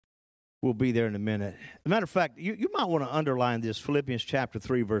We'll be there in a minute. As a matter of fact, you might want to underline this, Philippians chapter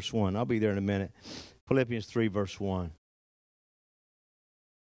 3, verse 1. I'll be there in a minute. Philippians 3, verse 1.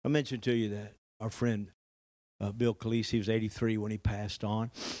 I mentioned to you that our friend Bill Calise, he was 83 when he passed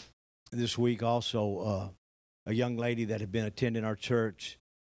on. This week also, a young lady that had been attending our church,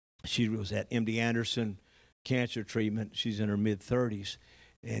 she was at MD Anderson cancer treatment. She's in her mid-30s,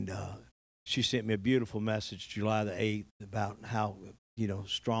 and she sent me a beautiful message July the 8th about how,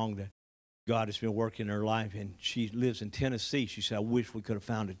 strong that God has been working in her life, and she lives in Tennessee. She said, I wish we could have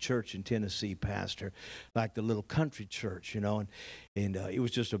found a church in Tennessee, Pastor, like the little country church, and it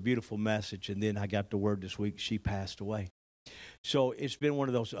was just a beautiful message. And then I got the word this week, she passed away. So it's been one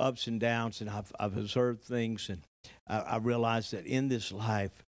of those ups and downs, and I've observed things, and I realized that in this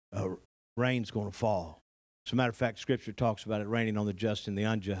life, rain's going to fall. As a matter of fact, Scripture talks about it raining on the just and the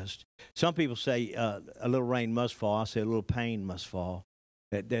unjust. Some people say a little rain must fall. I say a little pain must fall.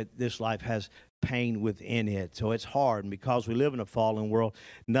 That this life has pain within it. So it's hard. And because we live in a fallen world,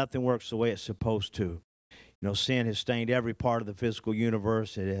 nothing works the way it's supposed to. Sin has stained every part of the physical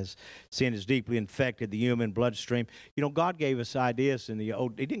universe. Sin has deeply infected the human bloodstream. God gave us ideas in the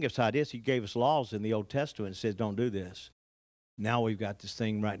Old. He didn't give us ideas. He gave us laws in the Old Testament and says, don't do this. Now we've got this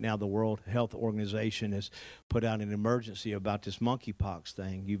thing right now. The World Health Organization has put out an emergency about this monkeypox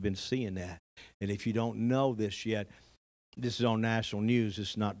thing. You've been seeing that. And if you don't know this yet, this is on national news.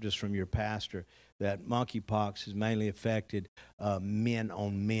 It's not just from your pastor. That monkeypox has mainly affected men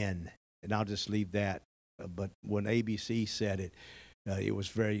on men. And I'll just leave that. But when ABC said it, it was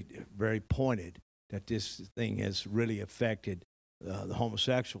very, very pointed that this thing has really affected the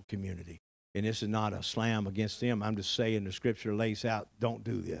homosexual community. And this is not a slam against them. I'm just saying the Scripture lays out, don't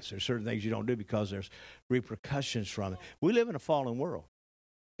do this. There's certain things you don't do because there's repercussions from it. We live in a fallen world.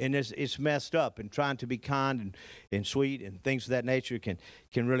 And it's messed up, and trying to be kind and sweet and things of that nature can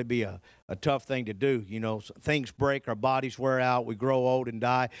really be a tough thing to do. Things break, our bodies wear out, we grow old and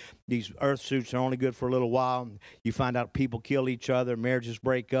die. These earth suits are only good for a little while. You find out people kill each other, marriages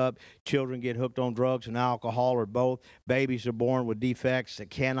break up, children get hooked on drugs and alcohol or both. Babies are born with defects that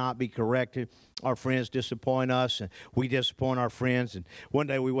cannot be corrected. Our friends disappoint us, and we disappoint our friends. And one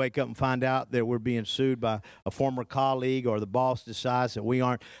day we wake up and find out that we're being sued by a former colleague, or the boss decides that we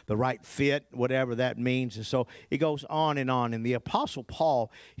aren't the right fit, whatever that means. And so it goes on. And the Apostle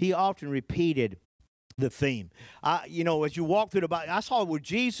Paul, he often repeated the theme. As you walk through the Bible, I saw where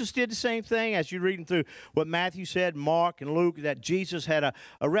Jesus did the same thing. As you're reading through what Matthew said, Mark and Luke, that Jesus had a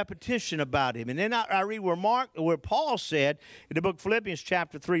repetition about him. And then I read where Paul said in the book of Philippians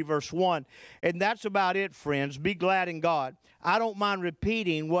chapter 3, verse 1, and that's about it, friends. Be glad in God. I don't mind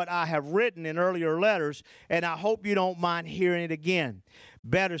repeating what I have written in earlier letters, and I hope you don't mind hearing it again.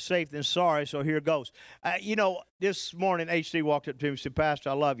 Better safe than sorry, so here goes. This morning, H.D. walked up to me and said,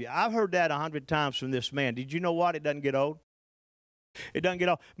 Pastor, I love you. I've heard that 100 times from this man. Did you know what? It doesn't get old. It doesn't get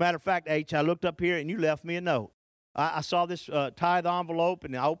old. Matter of fact, H, I looked up here, and you left me a note. I saw this tithe envelope,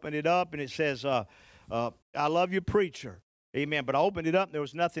 and I opened it up, and it says, I love you, preacher. Amen. But I opened it up, and there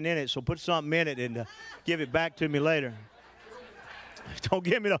was nothing in it, so put something in it and give it back to me later. Don't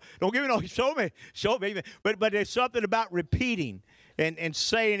give me no. Show me. But there's something about repeating and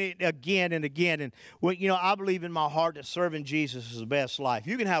saying it again and again. And I believe in my heart that serving Jesus is the best life.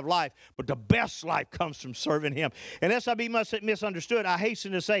 You can have life, but the best life comes from serving Him. And lest I be misunderstood, I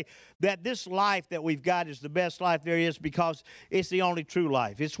hasten to say that this life that we've got is the best life there is, because it's the only true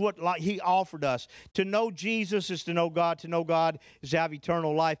life. It's what He offered us. To know Jesus is to know God. To know God is to have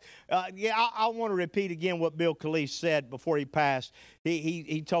eternal life. I want to repeat again what Bill Calise said before he passed.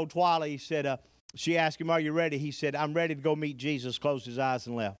 He told Twyla, he said, she asked him, are you ready? He said, I'm ready to go meet Jesus. Closed his eyes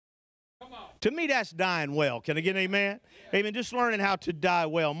and left. Come on. To me, that's dying well. Can I get an amen? Yeah. Amen. Just learning how to die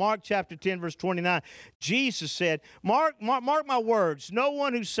well. Mark chapter 10, verse 29. Jesus said, mark my words. No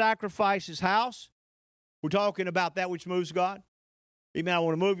one who sacrifices house. We're talking about that which moves God. Amen. I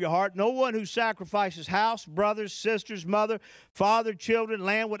want to move your heart. No one who sacrifices house, brothers, sisters, mother, father, children,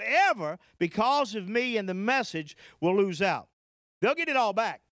 land, whatever, because of me and the message, will lose out. They'll get it all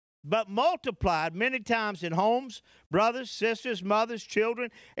back, but multiplied many times in homes, brothers, sisters, mothers, children,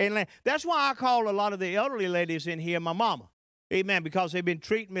 and land. That's why I call a lot of the elderly ladies in here my mama. Amen, because they've been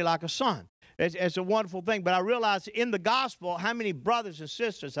treating me like a son. It's a wonderful thing. But I realize in the gospel how many brothers and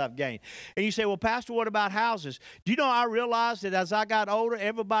sisters I've gained. And you say, well, Pastor, what about houses? Do you know I realized that as I got older,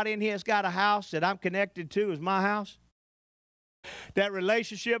 everybody in here has got a house that I'm connected to as my house? That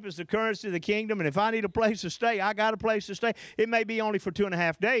relationship is the currency of the kingdom, and if I need a place to stay, I got a place to stay. It may be only for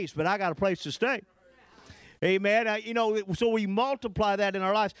 2.5 days, but I got a place to stay. Amen. So we multiply that in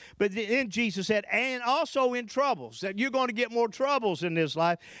our lives. But then Jesus said, and also in troubles, that you're going to get more troubles in this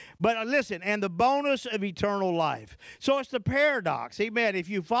life. But listen, and the bonus of eternal life. So it's the paradox. Amen. If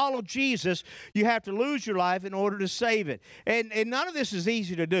you follow Jesus, you have to lose your life in order to save it. And none of this is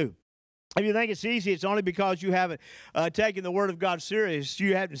easy to do. If you think it's easy, it's only because you haven't taken the Word of God serious.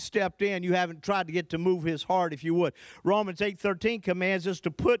 You haven't stepped in. You haven't tried to get to move His heart, if you would. Romans 8:13 commands us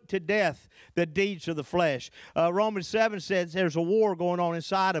to put to death the deeds of the flesh. Romans 7 says there's a war going on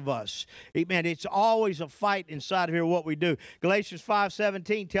inside of us. Amen. It's always a fight inside of here, what we do. Galatians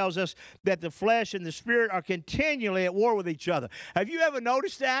 5:17 tells us that the flesh and the spirit are continually at war with each other. Have you ever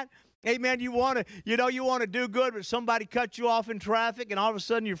noticed that? Amen. You want to do good, but somebody cuts you off in traffic, and all of a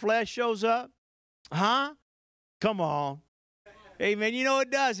sudden your flesh shows up. Huh? Come on. Amen. You know it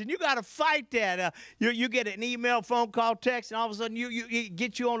does, and you got to fight that. You get an email, phone call, text, and all of a sudden you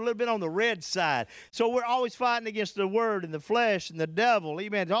get you on a little bit on the red side. So we're always fighting against the word and the flesh and the devil.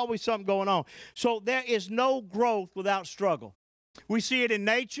 Amen. There's always something going on. So there is no growth without struggle. We see it in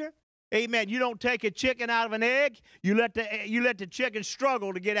nature. Amen. You don't take a chicken out of an egg. You let the chicken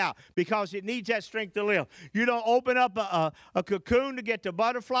struggle to get out because it needs that strength to live. You don't open up a cocoon to get the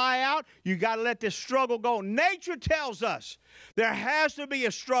butterfly out. You got to let this struggle go. Nature tells us there has to be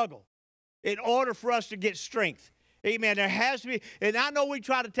a struggle in order for us to get strength. Amen. There has to be, and I know we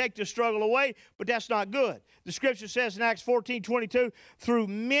try to take the struggle away, but that's not good. The Scripture says in Acts 14:22, through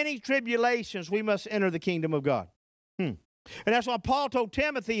many tribulations we must enter the kingdom of God. And that's why Paul told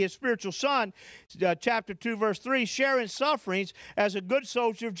Timothy, his spiritual son, chapter 2, verse 3, sharing sufferings as a good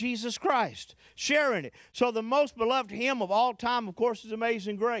soldier of Jesus Christ. Sharing it. So the most beloved hymn of all time, of course, is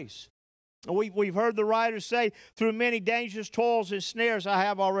Amazing Grace. We've heard the writers say, through many dangerous toils and snares I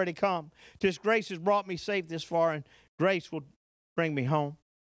have already come. This grace has brought me safe this far, and grace will bring me home.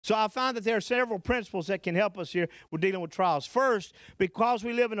 So I find that there are several principles that can help us here with dealing with trials. First, because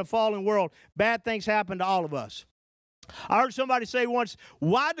we live in a fallen world, bad things happen to all of us. I heard somebody say once,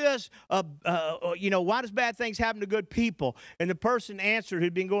 why does bad things happen to good people? And the person answered,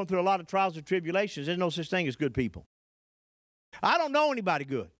 who'd been going through a lot of trials and tribulations, there's no such thing as good people. I don't know anybody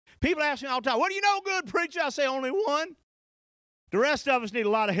good. People ask me all the time, what do you know good, preacher? I say only one. The rest of us need a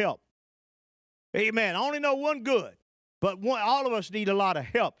lot of help. Amen. I only know one good, but all of us need a lot of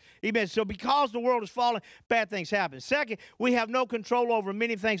help. Amen. So because the world is falling, bad things happen. Second, we have no control over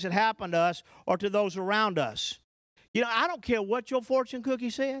many things that happen to us or to those around us. You know, I don't care what your fortune cookie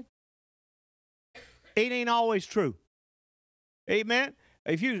said. It ain't always true. Amen.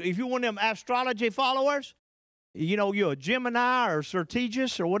 If you one of them astrology followers, you know, you're a Gemini or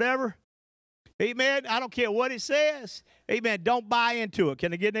Sagittarius or whatever. Amen. I don't care what it says. Amen. Don't buy into it.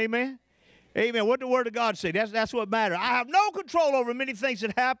 Can I get an amen? Amen. What the Word of God say? That's what matters. I have no control over many things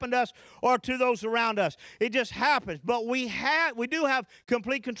that happen to us or to those around us. It just happens. But we do have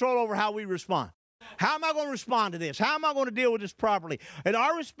complete control over how we respond. How am I going to respond to this? How am I going to deal with this properly? And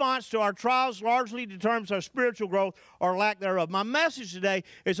our response to our trials largely determines our spiritual growth or lack thereof. My message today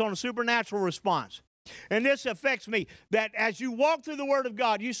is on a supernatural response. And this affects me, that as you walk through the Word of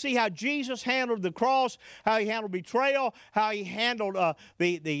God, you see how Jesus handled the cross, how He handled betrayal, how He handled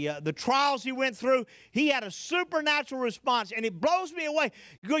the trials He went through. He had a supernatural response, and it blows me away.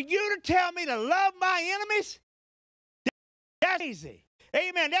 For you to tell me to love my enemies? That's easy.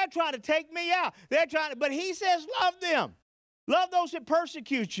 Amen. They're trying to take me out. But He says love them. Love those that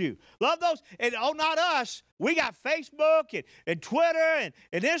persecute you. Love those, and not us. We got Facebook and Twitter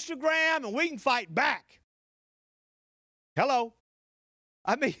and Instagram, and we can fight back. Hello.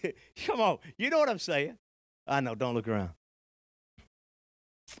 I mean, come on. You know what I'm saying? I know. Don't look around.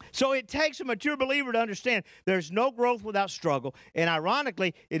 So it takes a mature believer to understand there's no growth without struggle. And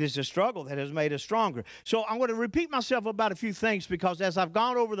ironically, it is the struggle that has made us stronger. So I'm going to repeat myself about a few things, because as I've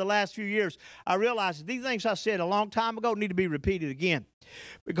gone over the last few years, I realize that these things I said a long time ago need to be repeated again.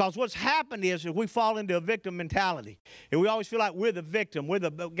 Because what's happened is we fall into a victim mentality. And we always feel like we're the victim.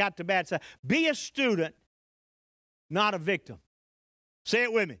 Got the bad side. Be a student, not a victim. Say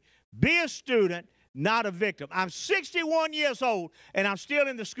it with me. Be a student, not a victim. I'm 61 years old, and I'm still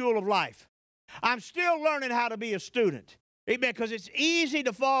in the school of life. I'm still learning how to be a student. Amen, because it's easy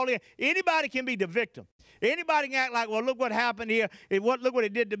to fall in. Anybody can be the victim. Anybody can act like, well, look what happened here. Look what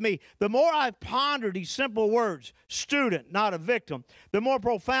it did to me. The more I've pondered these simple words, student, not a victim, the more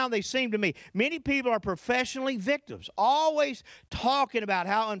profound they seem to me. Many people are professionally victims, always talking about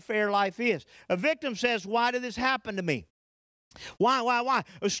how unfair life is. A victim says, why did this happen to me? Why?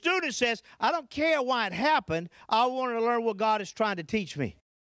 A student says, I don't care why it happened. I want to learn what God is trying to teach me.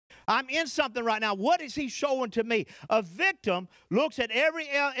 I'm in something right now. What is he showing to me? A victim looks at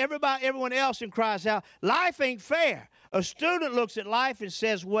everyone else and cries out, life ain't fair. A student looks at life and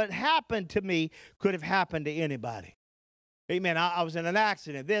says, what happened to me could have happened to anybody. Amen. I was in an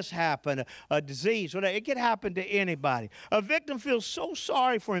accident. This happened, a disease, whatever. It could happen to anybody. A victim feels so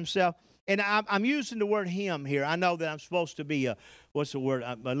sorry for himself. And I'm using the word him here. I know that I'm supposed to be, what's the word,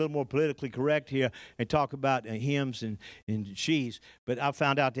 I'm a little more politically correct here and talk about hims and she's. But I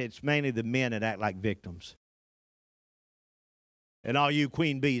found out that it's mainly the men that act like victims. And all you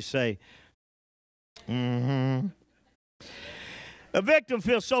queen bees say, mm-hmm. A victim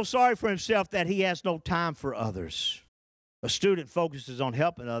feels so sorry for himself that he has no time for others. A student focuses on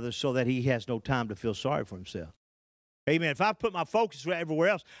helping others so that he has no time to feel sorry for himself. Amen. If I put my focus everywhere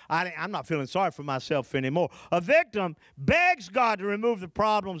else, I'm not feeling sorry for myself anymore. A victim begs God to remove the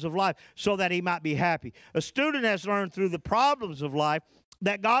problems of life so that he might be happy. A student has learned through the problems of life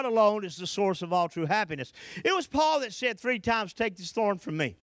that God alone is the source of all true happiness. It was Paul that said 3 times, take this thorn from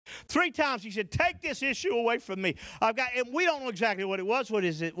me. 3 times he said, take this issue away from me. And we don't know exactly what it was. What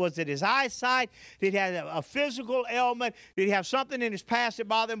is it? Was it his eyesight? Did he have a physical ailment? Did he have something in his past that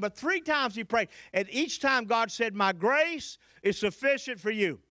bothered him? But 3 times he prayed. And each time God said, my grace is sufficient for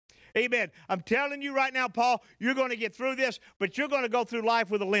you. Amen. I'm telling you right now, Paul, you're going to get through this, but you're going to go through life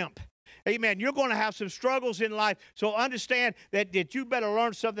with a limp. Amen. You're going to have some struggles in life. So understand that you better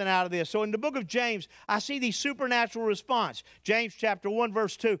learn something out of this. So in the book of James, I see the supernatural response. James chapter 1,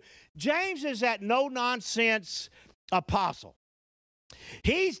 verse 2. James is that no-nonsense apostle.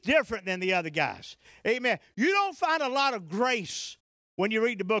 He's different than the other guys. Amen. You don't find a lot of grace when you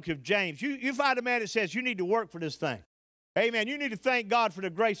read the book of James. You find a man that says you need to work for this thing. Amen. You need to thank God for the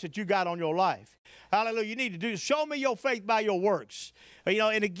grace that you got on your life. Hallelujah. You need to show me your faith by your works.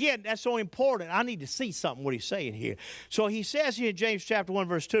 And again, that's so important. I need to see something, what he's saying here. So he says here in James chapter 1,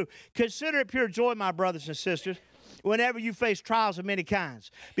 verse 2, consider it pure joy, my brothers and sisters, whenever you face trials of many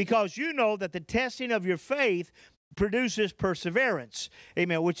kinds, because you know that the testing of your faith produces perseverance,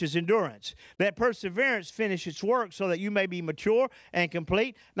 amen, which is endurance. Let perseverance finish its work so that you may be mature and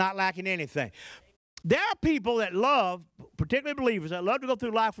complete, not lacking anything. There are people that love, particularly believers, that love to go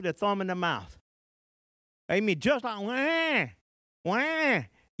through life with their thumb in their mouth. Amen. Just like, wah, wah.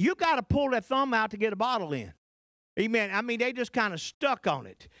 You got to pull that thumb out to get a bottle in. Amen. I mean, they just kind of stuck on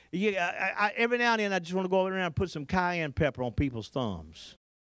it. Every now and then, I just want to go around and put some cayenne pepper on people's thumbs.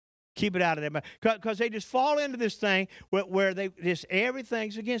 Keep it out of their mouth. Because they just fall into this thing where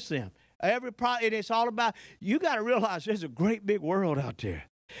everything's against them. It's all about, you got to realize there's a great big world out there.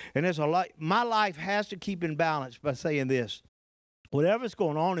 And there's a lot. My life has to keep in balance by saying this. Whatever's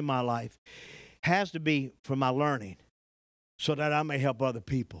going on in my life has to be for my learning so that I may help other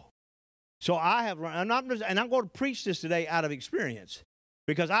people. So I have learned, and I'm going to preach this today out of experience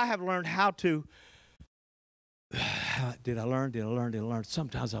because I have learned how to, did I learn?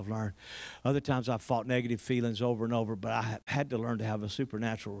 Sometimes I've learned. Other times I've fought negative feelings over and over, but I have had to learn to have a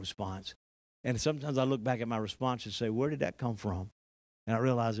supernatural response. And sometimes I look back at my response and say, where did that come from? And I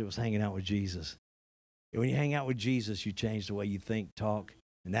realized it was hanging out with Jesus. And when you hang out with Jesus, you change the way you think, talk,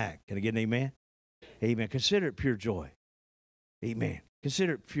 and act. Can I get an amen? Amen. Consider it pure joy. Amen.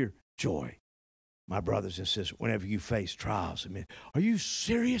 Consider it pure joy, my brothers and sisters, whenever you face trials. Amen. Are you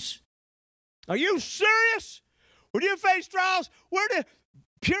serious? Are you serious? When you face trials,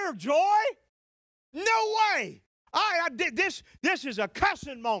 pure joy? No way. This is a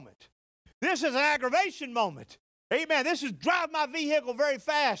cussing moment. This is an aggravation moment. Amen. This is drive my vehicle very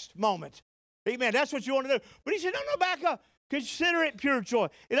fast moment. Amen. That's what you want to do. But he said, no, back up. Consider it pure joy.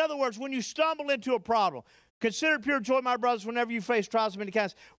 In other words, when you stumble into a problem, consider it pure joy, my brothers, whenever you face trials of many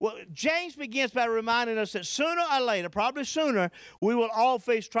kinds. Well, James begins by reminding us that sooner or later, probably sooner, we will all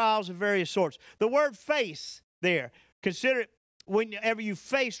face trials of various sorts. The word face there, consider it whenever you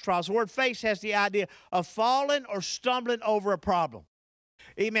face trials. The word face has the idea of falling or stumbling over a problem.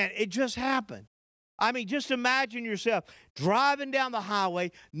 Amen. It just happened. I mean, just imagine yourself driving down the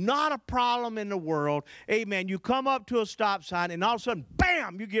highway, not a problem in the world. Amen. You come up to a stop sign, and all of a sudden,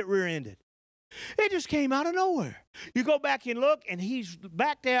 bam, you get rear-ended. It just came out of nowhere. You go back and look, and he's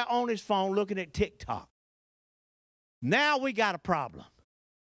back there on his phone looking at TikTok. Now we got a problem.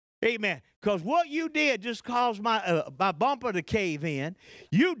 Amen. Because what you did just caused my bumper to cave in.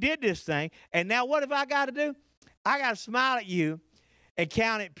 You did this thing, and now what have I got to do? I got to smile at you and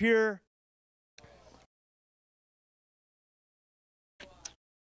count it pure.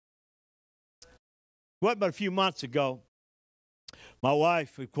 What about a few months ago, my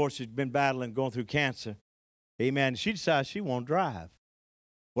wife, of course, has been battling, going through cancer. Amen. She decided she won't drive.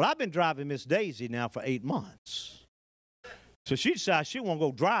 Well, I've been driving Miss Daisy now for 8 months. So she decides she want to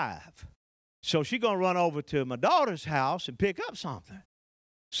go drive. So she going to run over to my daughter's house and pick up something.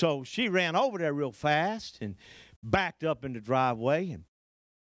 So she ran over there real fast and backed up in the driveway and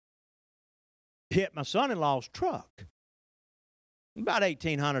hit my son-in-law's truck. About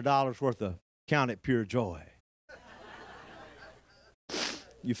 $1,800 worth of counted pure joy.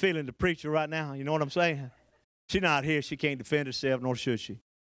 You feeling the preacher right now? You know what I'm saying? She's not here. She can't defend herself, nor should she.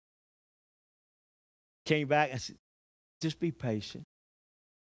 Came back and said, just be patient.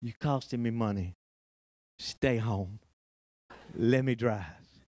 You're costing me money. Stay home. Let me drive.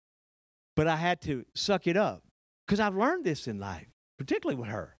 But I had to suck it up because I've learned this in life, particularly with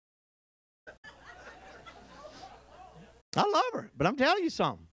her. I love her, but I'm telling you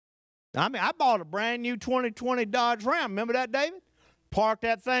something. I mean, I bought a brand new 2020 Dodge Ram. Remember that, David? Parked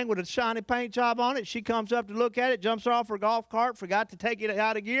that thing with a shiny paint job on it. She comes up to look at it, jumps off her golf cart, forgot to take it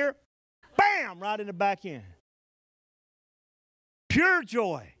out of gear. Bam! Right in the back end. Pure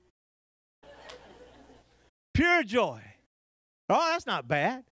joy. Pure joy. Oh, that's not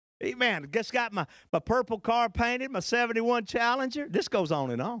bad. Hey, man, just got my purple car painted, my 71 Challenger. This goes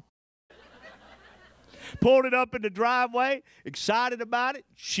on and on. Pulled it up in the driveway, excited about it.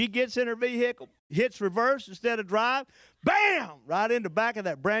 She gets in her vehicle, hits reverse instead of drive. Bam! Right in the back of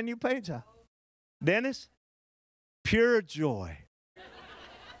that brand new paint job. Dennis, pure joy.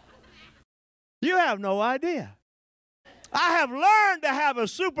 You have no idea. I have learned to have a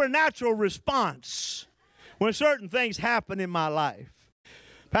supernatural response when certain things happen in my life.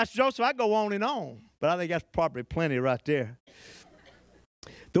 Pastor Joseph, I go on and on, but I think that's probably plenty right there.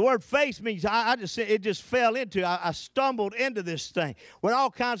 The word faith means it just fell into, I stumbled into this thing. When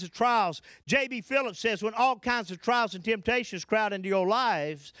all kinds of trials, J.B. Phillips says, when all kinds of trials and temptations crowd into your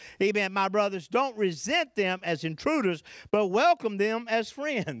lives, amen, my brothers, don't resent them as intruders, but welcome them as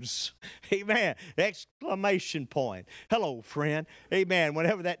friends. Amen. Exclamation point. Hello, friend. Amen.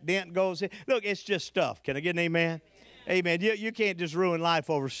 Whenever that dent goes in, look, it's just stuff. Can I get an amen? Amen. You can't just ruin life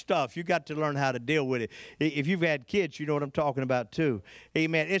over stuff. You got to learn how to deal with it. If you've had kids, you know what I'm talking about too.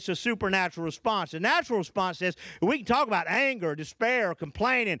 Amen. It's a supernatural response. A natural response says we can talk about anger, despair,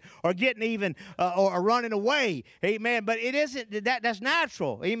 complaining, or getting even or running away. Amen. But it isn't that's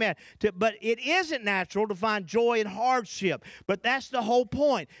natural. Amen. But it isn't natural to find joy in hardship. But that's the whole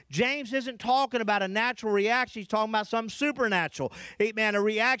point. James isn't talking about a natural reaction. He's talking about something supernatural. Amen. A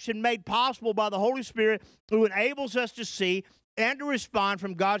reaction made possible by the Holy Spirit who enables us to see and to respond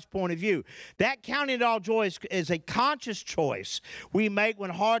from God's point of view. That counting it all joy is a conscious choice we make when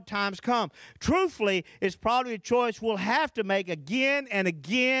hard times come. Truthfully, it's probably a choice we'll have to make again and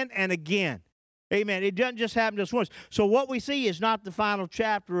again and again. Amen. It doesn't just happen just once. So what we see is not the final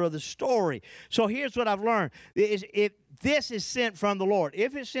chapter of the story. So here's what I've learned. If this is sent from the Lord,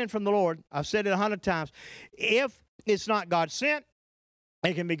 if it's sent from the Lord, I've said it 100 times, if it's not God sent,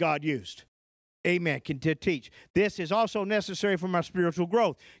 it can be God used. Amen. To teach. This is also necessary for my spiritual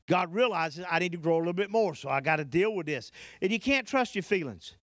growth. God realizes I need to grow a little bit more, so I got to deal with this. And you can't trust your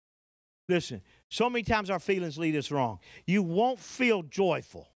feelings. Listen, so many times our feelings lead us wrong. You won't feel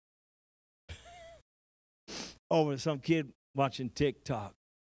joyful over some kid watching TikTok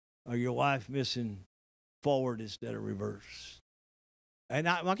or your wife missing forward instead of reverse. And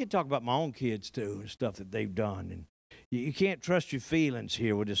I can talk about my own kids too and stuff that they've done. And you can't trust your feelings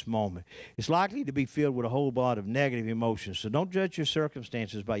here with this moment. It's likely to be filled with a whole lot of negative emotions. So don't judge your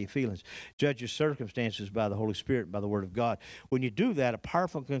circumstances by your feelings. Judge your circumstances by the Holy Spirit, by the Word of God. When you do that, a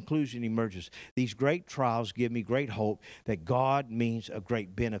powerful conclusion emerges. These great trials give me great hope that God means a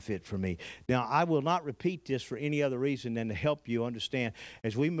great benefit for me. Now, I will not repeat this for any other reason than to help you understand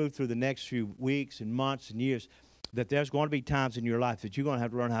as we move through the next few weeks and months and years that there's going to be times in your life that you're going to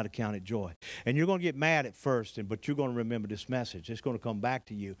have to learn how to count it joy. And you're going to get mad at first, but you're going to remember this message. It's going to come back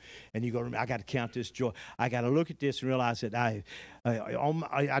to you. And you're going to remember, I got to count this joy. I got to look at this and realize that I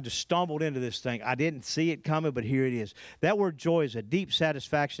just stumbled into this thing. I didn't see it coming, but here it is. That word joy is a deep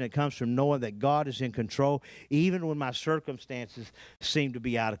satisfaction that comes from knowing that God is in control, even when my circumstances seem to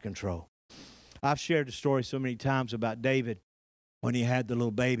be out of control. I've shared the story so many times about David when he had the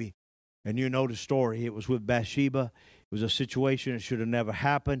little baby. And you know the story. It was with Bathsheba. It was a situation that should have never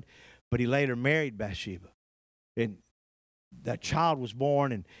happened. But he later married Bathsheba. And that child was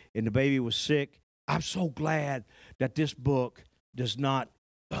born and the baby was sick. I'm so glad that this book does not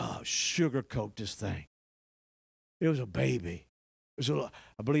sugarcoat this thing. It was a baby. It was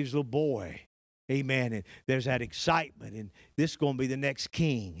I believe it was a little boy. Amen. And there's that excitement, and this is going to be the next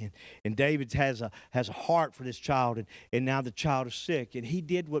king. And David has a heart for this child, and now the child is sick. And he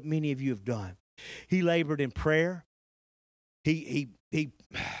did what many of you have done. He labored in prayer. I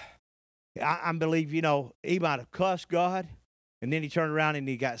believe, he might have cussed God. And then he turned around and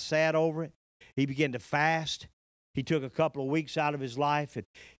he got sad over it. He began to fast. He took a couple of weeks out of his life, and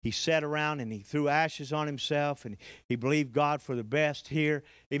he sat around and he threw ashes on himself, and he believed God for the best here.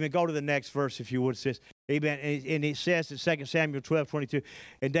 Amen. Go to the next verse, if you would, sis. Amen. And it says in 2 Samuel 12:22,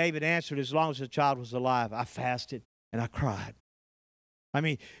 and David answered, as long as the child was alive, I fasted and I cried. I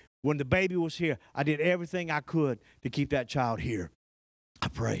mean, when the baby was here, I did everything I could to keep that child here. I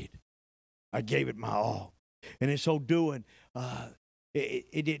prayed. I gave it my all. And in so doing,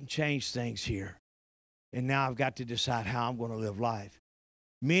 it didn't change things here. And now I've got to decide how I'm going to live life.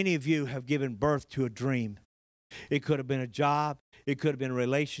 Many of you have given birth to a dream. It could have been a job. It could have been a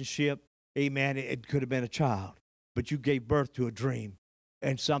relationship. Amen. It could have been a child. But you gave birth to a dream,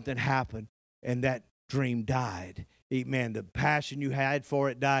 and something happened, and that dream died. Amen. The passion you had for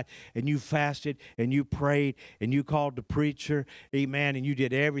it died, and you fasted, and you prayed, and you called the preacher. Amen. And you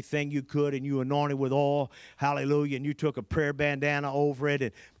did everything you could, and you anointed with oil. Hallelujah. And you took a prayer bandana over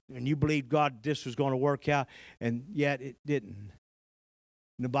it, and you believed God this was going to work out, and yet it didn't.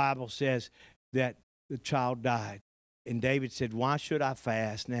 And the Bible says that the child died. And David said, why should I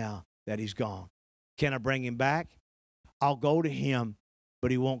fast now that he's gone? Can I bring him back? I'll go to him,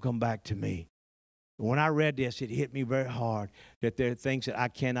 but he won't come back to me. When I read this, it hit me very hard that there are things that I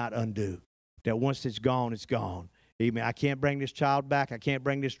cannot undo, that once it's gone, it's gone. Amen. I can't bring this child back. I can't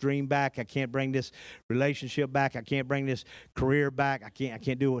bring this dream back. I can't bring this relationship back. I can't bring this career back. I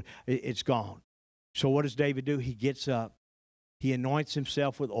can't do it. It's gone. So what does David do? He gets up. He anoints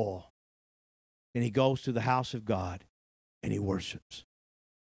himself with oil. And he goes to the house of God and he worships.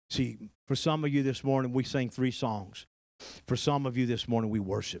 See, for some of you this morning, we sang 3 songs. For some of you this morning, we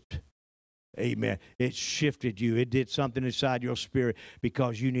worshiped. Amen. It shifted you. It did something inside your spirit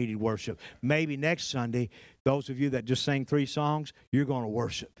because you needed worship. Maybe next Sunday, those of you that just sang 3 songs, you're going to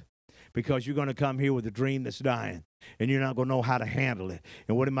worship because you're going to come here with a dream that's dying, and you're not going to know how to handle it.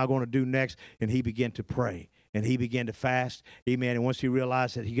 And what am I going to do next? And he began to pray, and he began to fast. Amen. And once he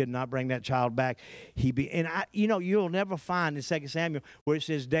realized that he could not bring that child back, you'll never find in 2 Samuel where it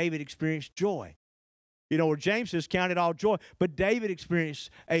says David experienced joy. You know, where James says, count it all joy. But David experienced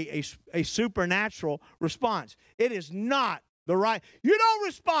a supernatural response. It is not the right. You don't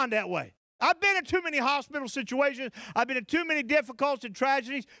respond that way. I've been in too many hospital situations. I've been in too many difficulties and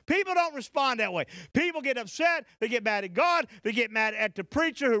tragedies. People don't respond that way. People get upset. They get mad at God. They get mad at the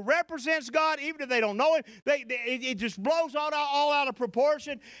preacher who represents God, even if they don't know him. It just blows all out of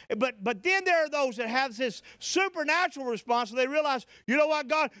proportion. But then there are those that have this supernatural response, and they realize, you know what,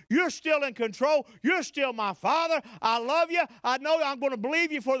 God, you're still in control. You're still my Father. I love you. I know I'm going to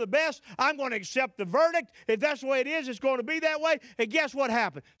believe you for the best. I'm going to accept the verdict. If that's the way it is, it's going to be that way. And guess what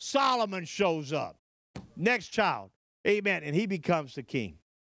happened? Solomon shows up. Next child. Amen. And he becomes the king.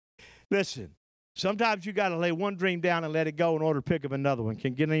 Listen, sometimes you got to lay one dream down and let it go in order to pick up another one.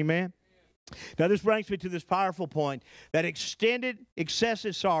 Can you get an amen? Now, this brings me to this powerful point that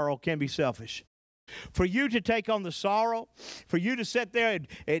excessive sorrow can be selfish. For you to take on the sorrow, for you to sit there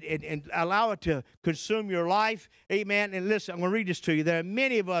and allow it to consume your life, amen. And listen, I'm going to read this to you. There are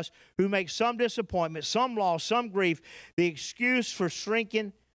many of us who make some disappointment, some loss, some grief, the excuse for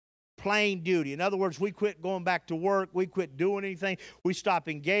shrinking plain duty. In other words, we quit going back to work. We quit doing anything. We stop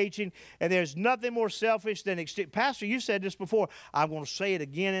engaging. And there's nothing more selfish than Pastor, you said this before. I'm going to say it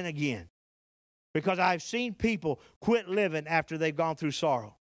again and again. Because I've seen people quit living after they've gone through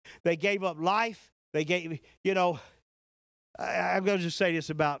sorrow. They gave up life. They gave, I'm going to just say this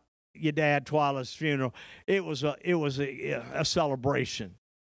about your dad, Twyla's funeral. It was a celebration.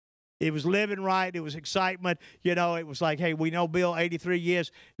 It was living right. It was excitement. It was like, hey, we know Bill, 83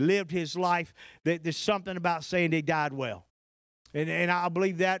 years, lived his life. There's something about saying he died well. And I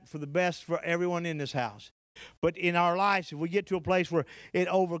believe that for the best for everyone in this house. But in our lives, if we get to a place where it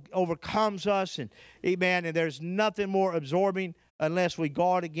overcomes us, and amen, and there's nothing more absorbing unless we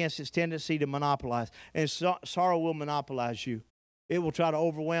guard against its tendency to monopolize. And sorrow will monopolize you. It will try to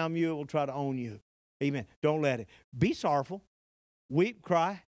overwhelm you. It will try to own you. Amen. Don't let it. Be sorrowful. Weep,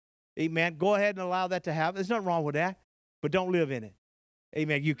 cry. Amen. Go ahead and allow that to happen. There's nothing wrong with that, but don't live in it.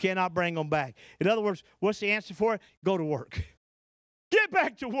 Amen. You cannot bring them back. In other words, what's the answer for it? Go to work. Get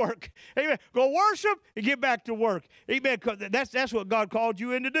back to work. Amen. Go worship and get back to work. Amen. That's what God called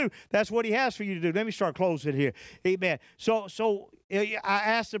you in to do. That's what he has for you to do. Let me start closing here. Amen. So I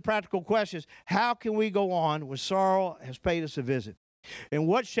asked the practical questions. How can we go on when sorrow has paid us a visit? And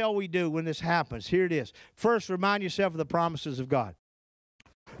what shall we do when this happens? Here it is. First, remind yourself of the promises of God.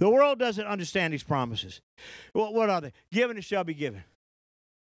 The world doesn't understand these promises. What are they? Given it shall be given.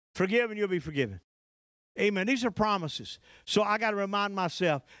 Forgiven, you'll be forgiven. Amen. These are promises. So I got to remind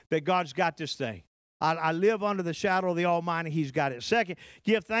myself that God's got this thing. I live under the shadow of the Almighty. He's got it. Second,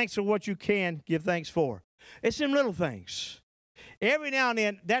 give thanks for what you can give thanks for. It's them little things. Every now and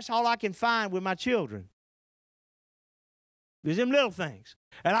then, that's all I can find with my children. There's them little things.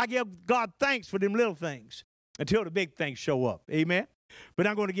 And I give God thanks for them little things until the big things show up. Amen? But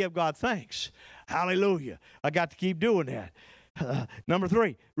I'm going to give God thanks. Hallelujah. I got to keep doing that. Number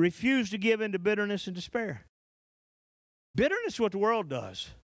 3, refuse to give in to bitterness and despair. Bitterness is what the world does.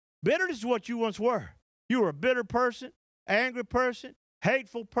 Bitterness is what you once were. You were a bitter person, angry person,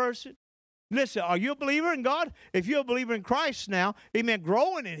 hateful person. Listen, are you a believer in God? If you're a believer in Christ now, amen,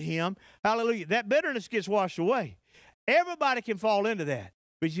 growing in Him, hallelujah, that bitterness gets washed away. Everybody can fall into that,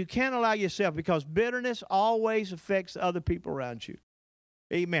 but you can't allow yourself, because bitterness always affects other people around you.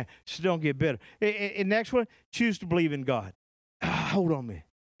 Amen. So don't get bitter. And next one, choose to believe in God. Hold on a minute.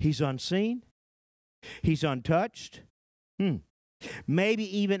 He's unseen. He's untouched.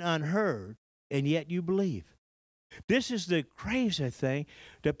 Maybe even unheard, and yet you believe. This is the crazy thing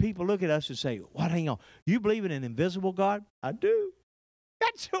that people look at us and say, what, hang on, you believe in an invisible God? I do.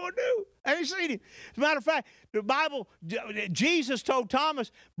 That's who I do. I ain't seen Him. As a matter of fact, the Bible, Jesus told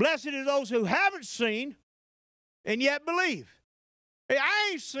Thomas, blessed are those who haven't seen and yet believe. Hey,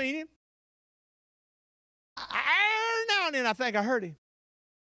 I ain't seen Him. Now and then I think I heard Him.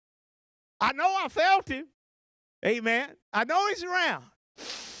 I know I felt Him. Amen. I know He's around.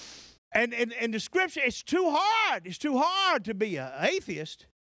 And the scripture, it's too hard. It's too hard to be an atheist,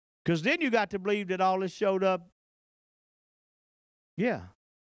 because then you got to believe that all this showed up. Yeah.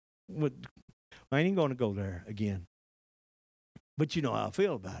 I ain't even going to go there again. But you know how I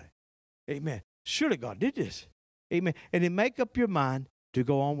feel about it. Amen. Surely God did this. Amen. And then make up your mind to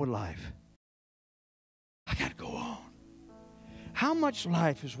go on with life. I got to go on. How much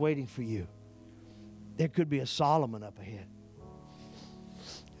life is waiting for you? There could be a Solomon up ahead.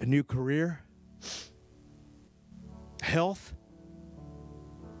 A new career. Health.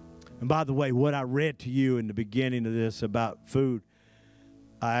 And by the way, what I read to you in the beginning of this about food,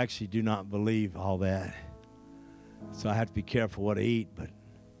 I actually do not believe all that. So I have to be careful what I eat, but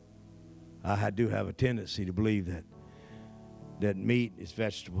I do have a tendency to believe that meat is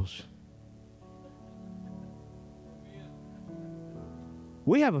vegetables.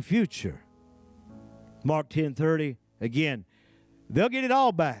 We have a future. Mark 10:30, again, they'll get it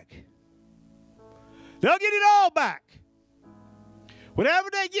all back. They'll get it all back. Whatever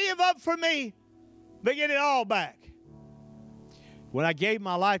they give up for me, they get it all back. When I gave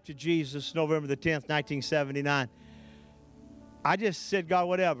my life to Jesus, November the 10th, 1979, I just said, God,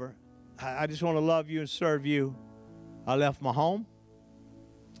 whatever. I just want to love you and serve you. I left my home,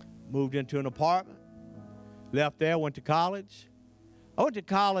 moved into an apartment, left there, went to college. I went to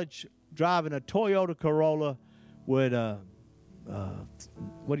college driving a Toyota Corolla with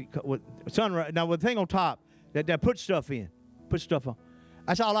sunrise. Now, with the thing on top that put stuff in, put stuff on.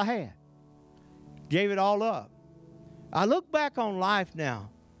 That's all I had. Gave it all up. I look back on life now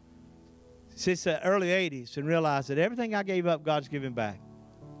since the early 80s and realize that everything I gave up, God's given back.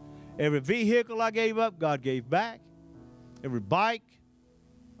 Every vehicle I gave up, God gave back. Every bike.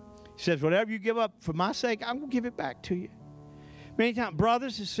 He says, whatever you give up for my sake, I'm going to give it back to you. Many times,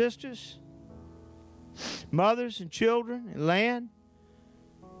 brothers and sisters, mothers and children and land.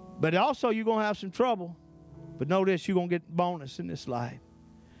 But also you're going to have some trouble. But know this, you're going to get bonus in this life.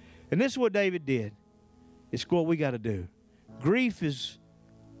 And this is what David did. It's what we got to do. Grief is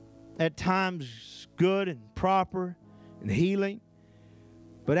at times good and proper and healing.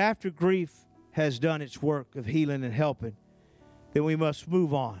 But after grief has done its work of healing and helping, then we must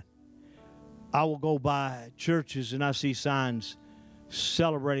move on. I will go by churches and I see signs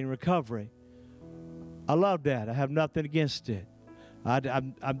celebrating recovery. I love that. I have nothing against it. I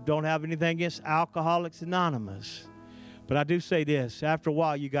don't have anything against Alcoholics Anonymous. But I do say this. After a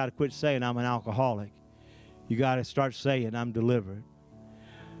while, you got to quit saying I'm an alcoholic. You got to start saying I'm delivered.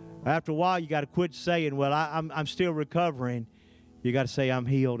 After a while, you got to quit saying, well, I'm still recovering. You got to say I'm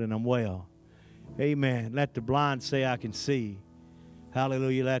healed and I'm well. Amen. Let the blind say I can see.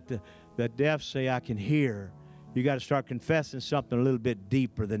 Hallelujah. Let the deaf say I can hear. You got to start confessing something a little bit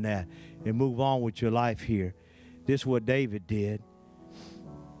deeper than that and move on with your life here. This is what David did.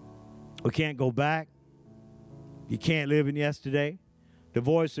 We can't go back. You can't live in yesterday. The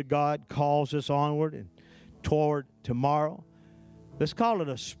voice of God calls us onward and toward tomorrow. Let's call it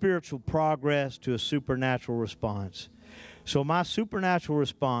a spiritual progress to a supernatural response. So my supernatural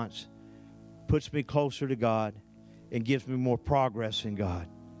response puts me closer to God and gives me more progress in God.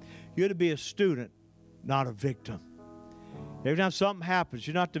 You're to be a student, not a victim. Every time something happens,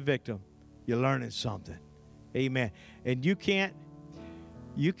 you're not the victim. You're learning something. Amen. And you can't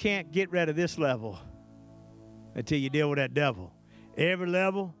get rid of this level until you deal with that devil. Every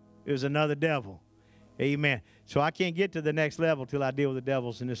level is another devil. Amen. So I can't get to the next level till I deal with the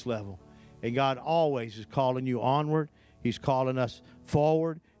devils in this level. And God always is calling you onward. He's calling us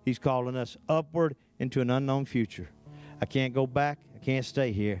forward. He's calling us upward into an unknown future. I can't go back. I can't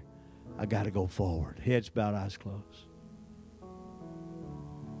stay here. I got to go forward. Heads bowed, eyes closed.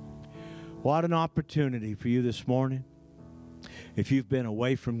 What an opportunity for you this morning. If you've been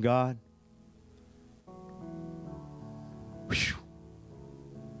away from God, whew,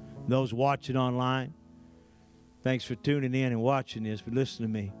 those watching online, thanks for tuning in and watching this, but listen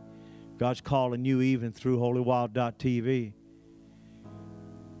to me. God's calling you even through holywild.tv.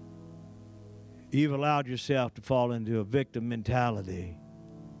 You've allowed yourself to fall into a victim mentality.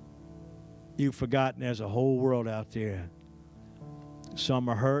 You've forgotten there's a whole world out there. Some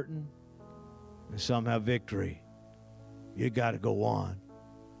are hurting, and some have victory. You got to go on.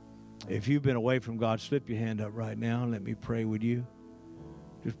 If you've been away from God, slip your hand up right now and let me pray with you.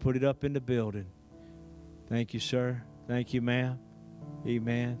 Just put it up in the building. Thank you, sir. Thank you, ma'am.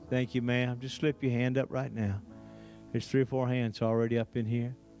 Amen. Thank you, ma'am. Just slip your hand up right now. There's 3 or 4 hands already up in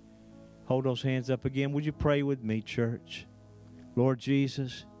here. Hold those hands up again. Would you pray with me, church? Lord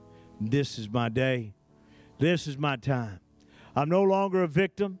Jesus, this is my day. This is my time. I'm no longer a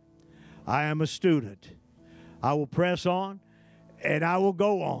victim. I am a student. I will press on and I will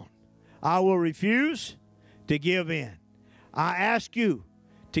go on. I will refuse to give in. I ask you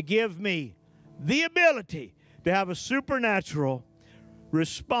to give me the ability to have a supernatural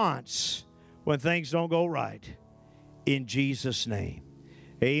response when things don't go right. In Jesus' name.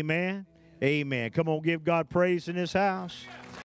 Amen. Amen. Come on, give God praise in this house.